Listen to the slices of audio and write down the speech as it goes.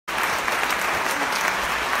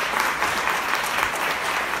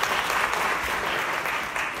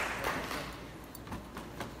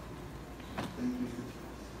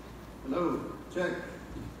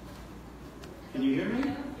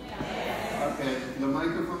the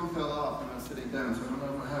microphone fell off when I was sitting down, so I don't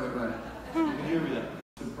know if I have it right. You can hear me though.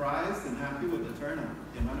 Surprised and happy with the turnout,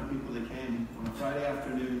 the amount of people that came on a Friday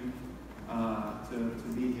afternoon to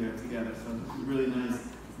be here together. So this is really nice.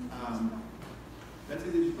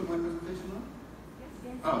 Betsy, did you put my presentation on?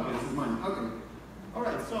 Yes. Oh, okay, this is mine. Okay. All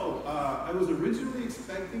right, so I was originally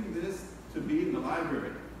expecting this to be in the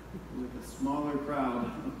library with a smaller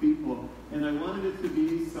crowd of people, and I wanted it to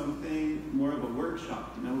be something more of a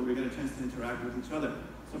workshop, where we get a chance to interact with each other.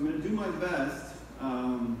 So I'm going to do my best,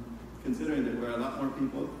 considering that we're a lot more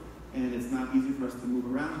people, and it's not easy for us to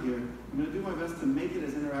move around here. I'm going to do my best to make it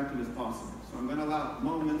as interactive as possible. So I'm going to allow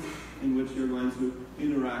moments in which you're going to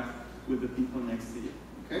interact with the people next to you.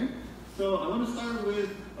 Okay? So I want to start with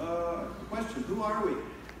a question. Who are we?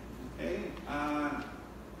 Okay?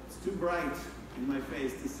 It's too bright in my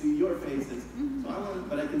face to see your faces. So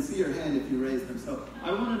but I can see your hand if you raise them. So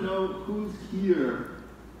I want to know who's here.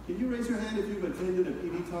 Can you raise your hand if you've attended a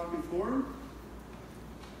PD talk before?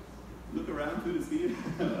 Look around too to see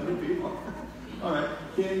other people. All right.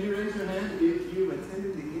 Can you raise your hand if you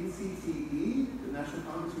attended the NCTE, the National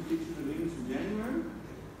Conference for Teachers of English in January?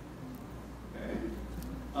 Okay.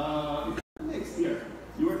 Next year,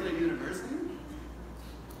 you work at a university?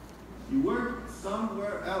 You work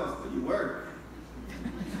somewhere else, but you work.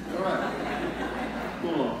 All right.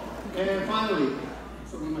 Cool. And finally,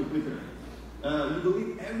 something like quicker. You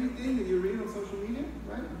believe everything that you read on social media,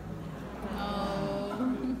 right?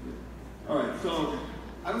 No. All right. So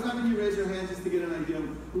I was having you raise your hand just to get an idea of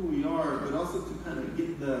who we are, but also to kind of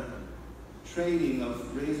get the training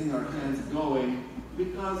of raising our hands going,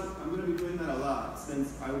 because I'm going to be doing that a lot.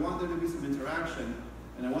 Since I want there to be some interaction,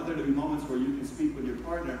 and I want there to be moments where you can speak with your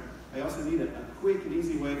partner, I also need a quick and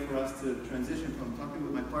easy way for us to transition from talking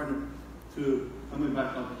with my partner to coming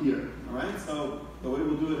back up here. All right? So the way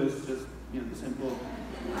we'll do it is just the simple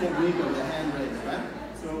technique of the hand raise, right?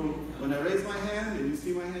 So when I raise my hand and you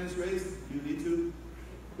see my hand is raised, you need to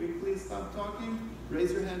quickly stop talking,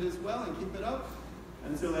 raise your hand as well, and keep it up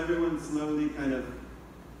until everyone slowly kind of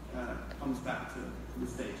comes back to the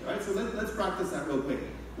stage. All right? So let's practice that real quick.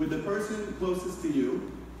 With the person closest to you,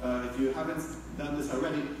 if you haven't done this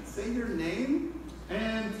already, say your name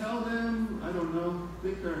and tell them, I don't know,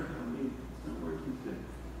 clicker. It's not working today.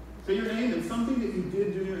 Say your name and something that you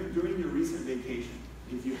did during your recent vacation,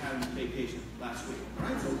 if you had vacation last week. All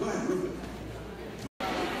right, so go ahead, real quick.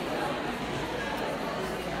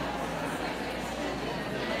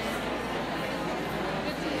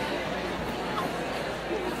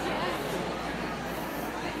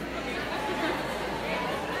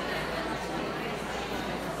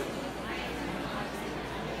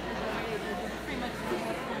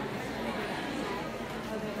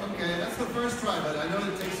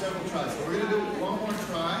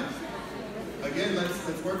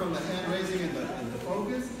 Work on the hand raising and the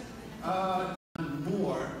focus.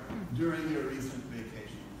 More during your recent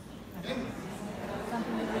vacation. Okay?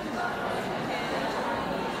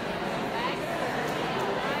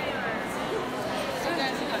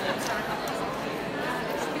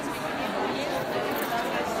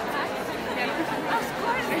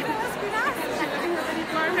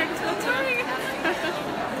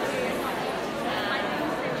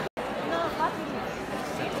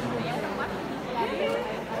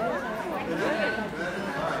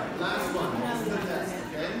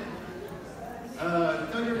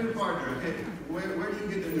 Where do you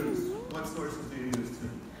get the news? What sources do you use to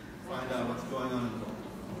find out what's going on in the world?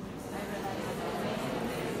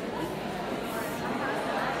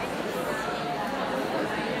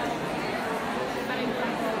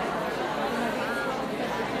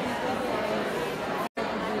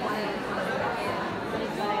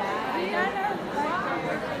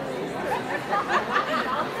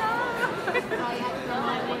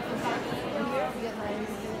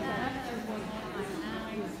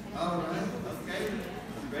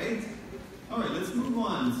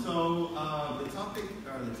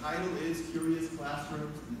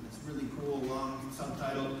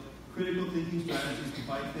 Subtitle, Critical Thinking Strategies to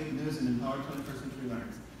Fight Fake News and Empower 21st Century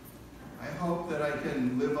Learners. I hope that I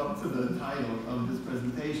can live up to the title of this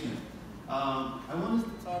presentation. I want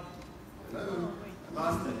us to talk, I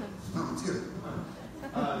lost it. Oh, it's here.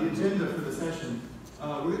 The agenda for the session.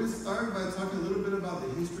 We're going to start by talking a little bit about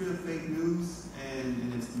the history of fake news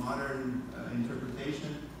and its modern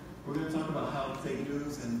interpretation. We're going to talk about how fake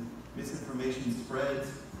news and misinformation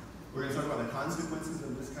spreads. We're going to talk about the consequences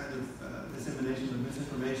of this kind of dissemination of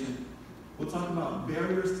misinformation. We'll talk about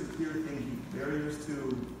barriers to clear thinking, barriers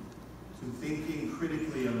to thinking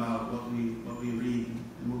critically about what we read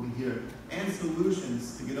and what we hear, and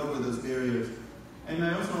solutions to get over those barriers. And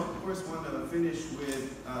I also, of course, want to finish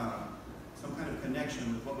with some kind of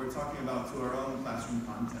connection with what we're talking about to our own classroom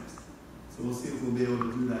context. So we'll see if we'll be able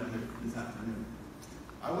to do that here this afternoon.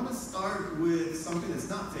 I want to start with something that's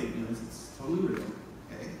not fake news, it's totally real,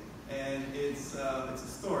 okay? And it's a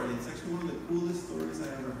story. It's actually one of the coolest stories I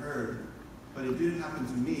ever heard, but it didn't happen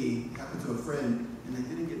to me. It happened to a friend, and I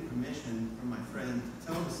didn't get permission from my friend to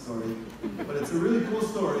tell the story. But it's a really cool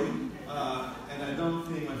story, and I don't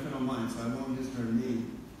think my friend will mind, so I won't use her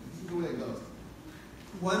name. This is the way it goes.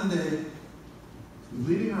 One day, she was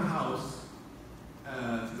leaving her house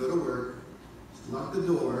to go to work. She locked the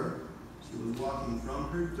door. She was walking from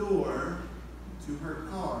her door to her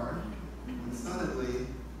car, and suddenly,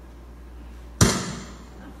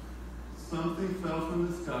 something fell from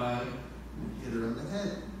the sky and hit her on the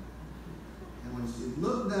head. And when she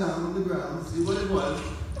looked down on the ground to see what it was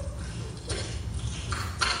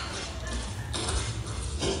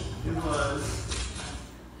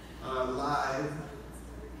a live,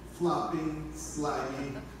 flopping,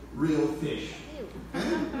 slimy, real fish.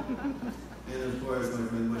 Okay? And of course, my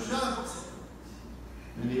friend was shocked,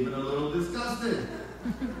 and even a little disgusted.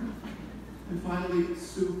 And finally,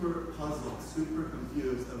 super puzzled, super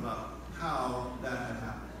confused about how that had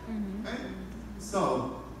happened. Okay?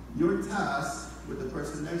 So, your task with the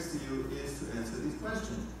person next to you is to answer these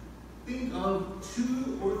questions. Think of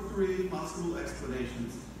 2 or 3 possible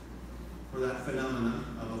explanations for that phenomenon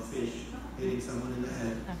of a fish hitting someone in the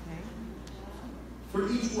head. Okay. For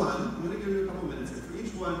each one, I'm going to give you a couple minutes here. For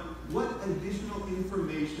each one, what additional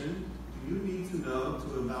information do you need to know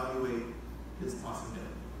to evaluate this possibility?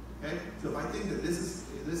 Okay? So if I think that this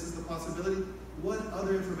is the possibility, what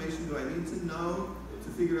other information do I need to know to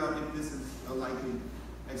figure out if this is a likely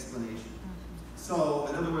explanation? So,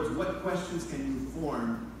 in other words, what questions can you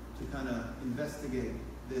form to kind of investigate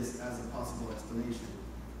this as a possible explanation?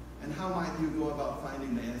 And how might you go about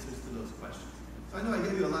finding the answers to those questions? So I know I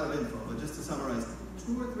gave you a lot of info, but just to summarize,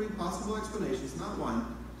 2 or 3 possible explanations, not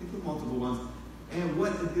one, think of multiple ones, and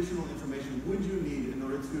what additional information would you need in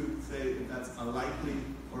order to say if that's a likely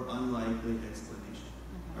or unlikely explanation?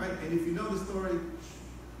 All right, and if you know the story,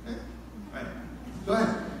 okay? All right, go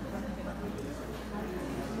ahead.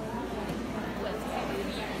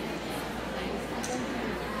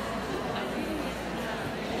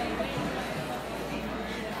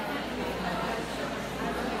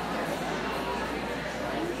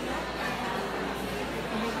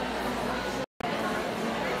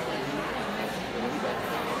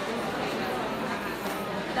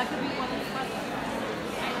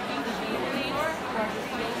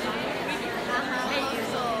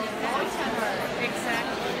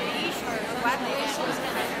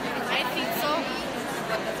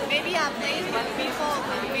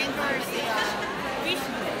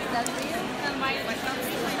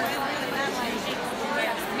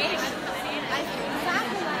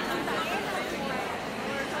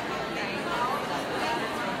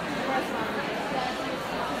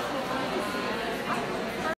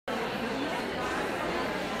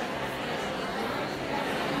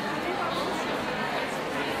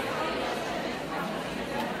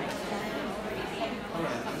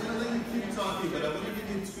 But I want to give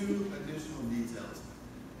you 2 additional details.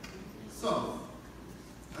 So,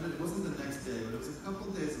 and it wasn't the next day, but it was a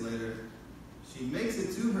couple days later. She makes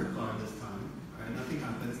it to her car this time. All right, nothing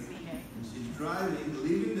happens. And she's driving,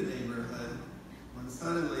 leaving the neighborhood, when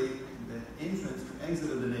suddenly, the entrance or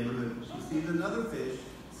exit of the neighborhood, she sees another fish,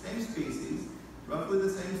 same species, roughly the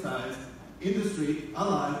same size, in the street,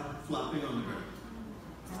 alive, flopping on the ground.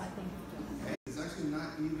 Okay? It's actually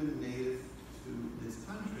not even native to this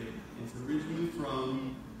country. It's originally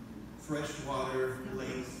from freshwater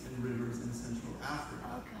lakes and rivers in Central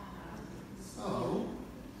Africa. So,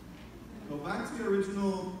 go back to your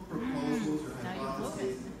original proposals or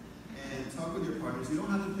hypotheses and talk with your partners. You don't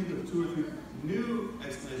have to think of 2 or 3 new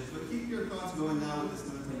explanations, but keep your thoughts going now with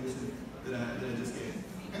this new information that I just gave.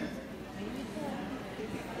 Okay?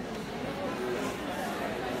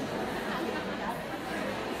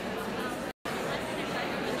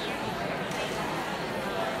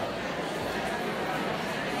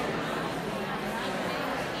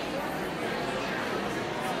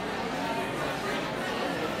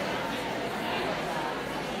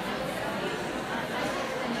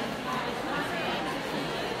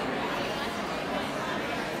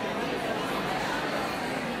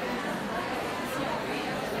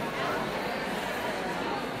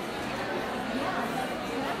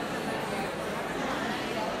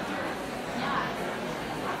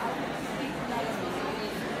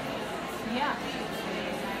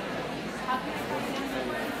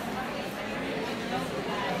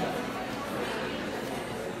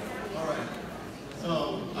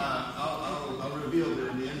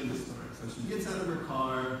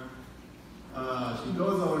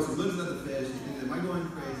 fish. He's thinking, am I going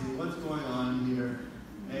crazy? What's going on here?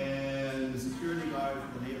 And the security guard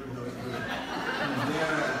from the neighborhood is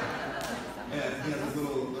there. Yeah, he has this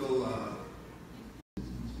little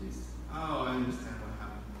oh, I understand what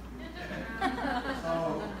happened. So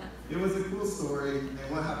it was a cool story, and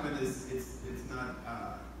what happened is it's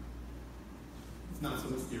not so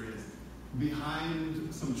mysterious.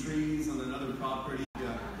 Behind some trees on another property,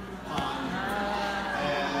 pond,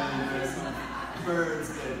 and there's some birds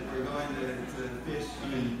that are going to fish,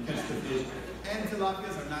 catch the fish. And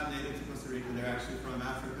tilapias are not native to Costa Rica, they're actually from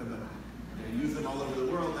Africa, but they use them all over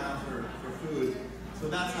the world now for food. So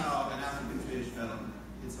that's how an African fish fell,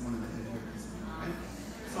 hit someone in the head here. Right?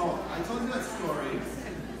 So I told you that story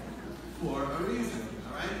for a reason,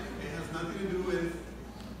 all right? It has nothing to do with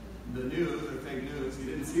the news or fake news. You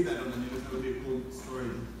didn't see that on the news. That would be a cool story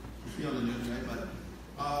to see on the news, right?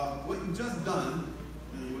 But what you've just done,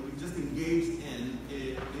 and what you've just engaged in,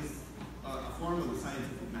 is a form of the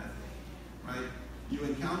scientific method, right? You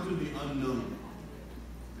encountered the unknown.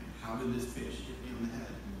 How did this fish hit me on the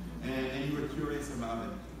head? And you were curious about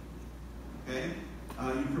it, okay?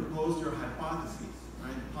 You proposed your hypotheses,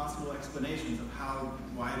 right? Possible explanations of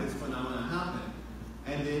why this phenomenon happened.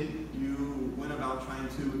 And then you went about trying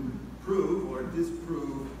to prove or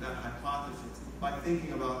disprove that hypothesis by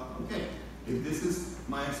thinking about, okay, if this is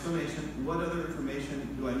my explanation, what other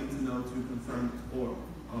information do I need to know to confirm or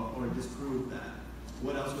disprove that?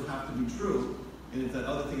 What else would have to be true? And if that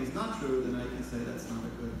other thing is not true, then I can say that's not a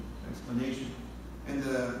good explanation. And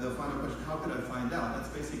the final question, how could I find out? That's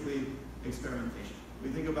basically experimentation. We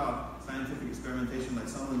think about scientific experimentation like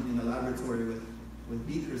someone in a laboratory with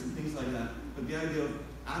beakers and things like that. But the idea of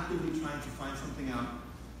actively trying to find something out,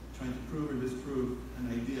 trying to prove or disprove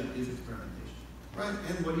an idea is experimentation. Right?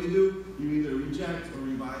 And what do? You either reject or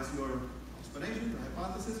revise your explanation or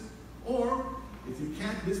hypothesis, or if you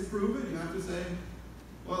can't disprove it, you have to say,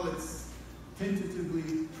 well, it's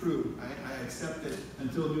tentatively true. I accept it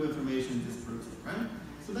until new information disproves it, right?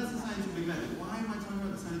 So that's the scientific method. Why am I talking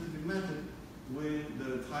about the scientific method when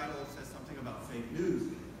the title says something about fake news,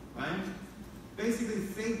 right? Basically,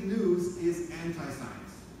 fake news is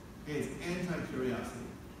anti-science. Okay, it's anti-curiosity.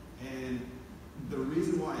 And the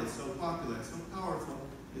reason why it's so popular, so powerful,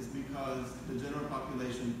 is because the general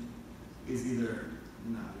population is either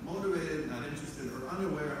not motivated, not interested, or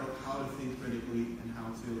unaware of how to think critically and how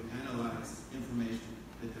to analyze information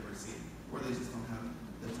that they're receiving, or they just don't have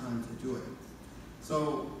the time to do it.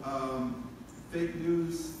 So, fake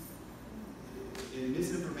news and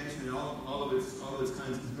misinformation and all of its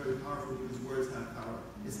kinds is very powerful because words have power,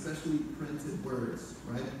 especially printed words,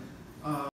 right?